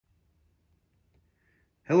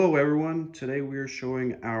Hello everyone, today we are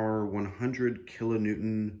showing our 100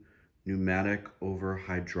 kilonewton pneumatic over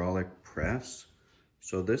hydraulic press.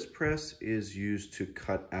 So this press is used to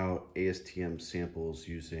cut out ASTM samples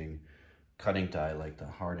using cutting die like the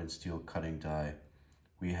hardened steel cutting die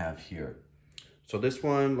we have here. So this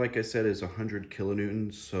one, like I said, is 100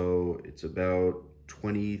 kilonewtons, so it's about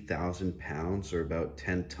 20,000 pounds or about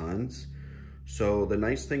 10 tons. So the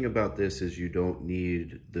nice thing about this is you don't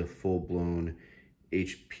need the full-blown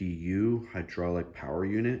HPU, hydraulic power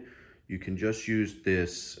unit. You can just use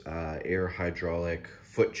this air hydraulic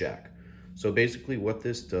foot jack. So basically what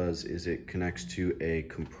this does is it connects to a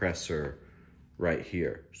compressor right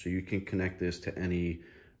here. So you can connect this to any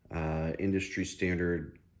industry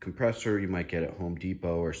standard compressor you might get at Home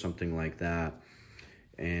Depot or something like that.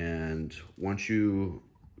 And once you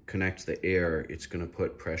connect the air, it's going to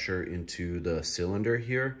put pressure into the cylinder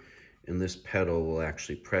here, and this pedal will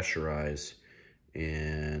actually pressurize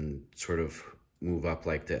and sort of move up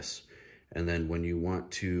like this. And then when you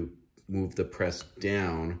want to move the press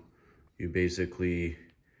down, you basically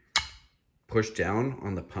push down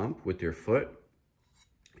on the pump with your foot,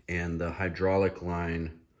 and the hydraulic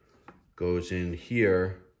line goes in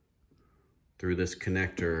here through this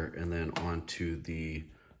connector and then onto the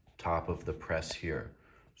top of the press here.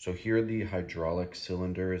 So here the hydraulic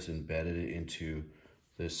cylinder is embedded into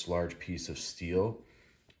this large piece of steel,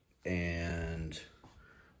 and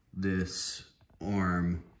this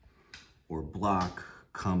arm or block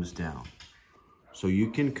comes down. So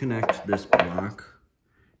you can connect this block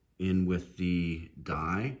in with the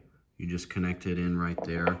die. You just connect it in right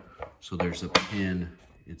there. So there's a pin,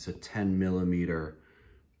 it's a 10 millimeter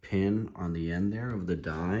pin on the end there of the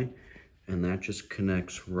die, and that just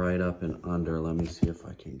connects right up and under. Let me see if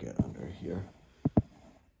I can get under here.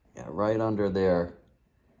 Yeah, right under there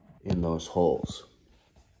in those holes.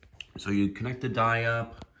 So you connect the die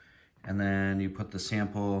up, and then you put the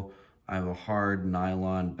sample. I have a hard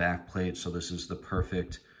nylon back plate, so this is the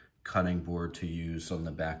perfect cutting board to use on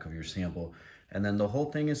the back of your sample. And then the whole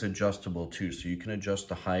thing is adjustable too, so you can adjust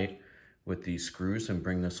the height with these screws and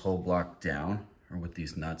bring this whole block down, or with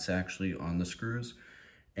these nuts actually on the screws.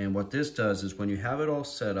 And what this does is when you have it all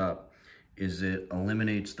set up, is it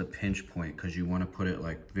eliminates the pinch point, because you want to put it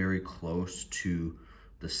like very close to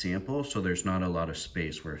the sample, so there's not a lot of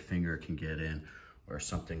space where a finger can get in or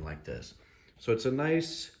something like this. So it's a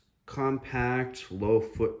nice, compact, low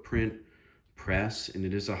footprint press, and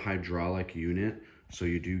it is a hydraulic unit, so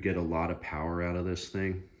you do get a lot of power out of this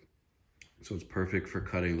thing. So it's perfect for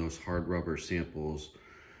cutting those hard rubber samples,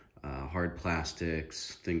 hard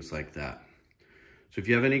plastics, things like that. So if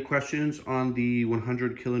you have any questions on the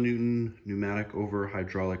 100 kilonewton pneumatic over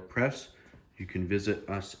hydraulic press, you can visit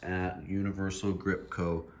us at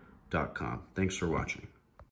universalgripco.com. Thanks for watching.